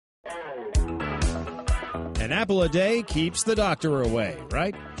An apple a day keeps the doctor away,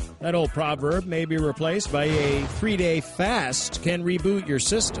 right? That old proverb may be replaced by a 3-day fast can reboot your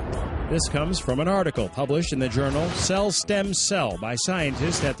system. This comes from an article published in the journal Cell Stem Cell by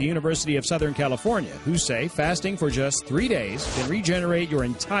scientists at the University of Southern California who say fasting for just 3 days can regenerate your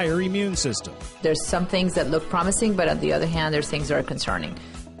entire immune system. There's some things that look promising, but on the other hand, there's things that are concerning.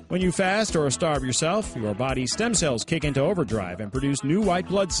 When you fast or starve yourself, your body's stem cells kick into overdrive and produce new white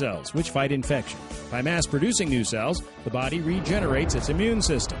blood cells, which fight infection. By mass-producing new cells, the body regenerates its immune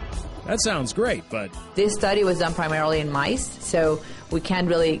system. That sounds great, but... This study was done primarily in mice, so we can't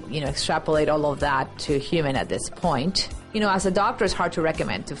really, extrapolate all of that to human at this point. As a doctor, it's hard to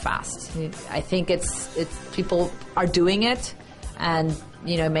recommend to fast. I think it's people are doing it, and,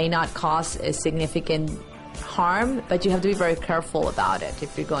 it may not cause a significant harm, but you have to be very careful about it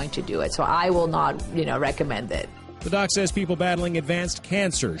if you're going to do it. So I will not, recommend it. The doc says people battling advanced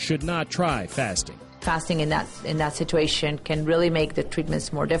cancer should not try fasting. Fasting in that situation can really make the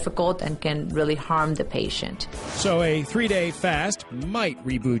treatments more difficult and can really harm the patient. So a 3-day fast might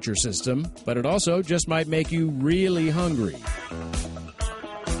reboot your system, but it also just might make you really hungry.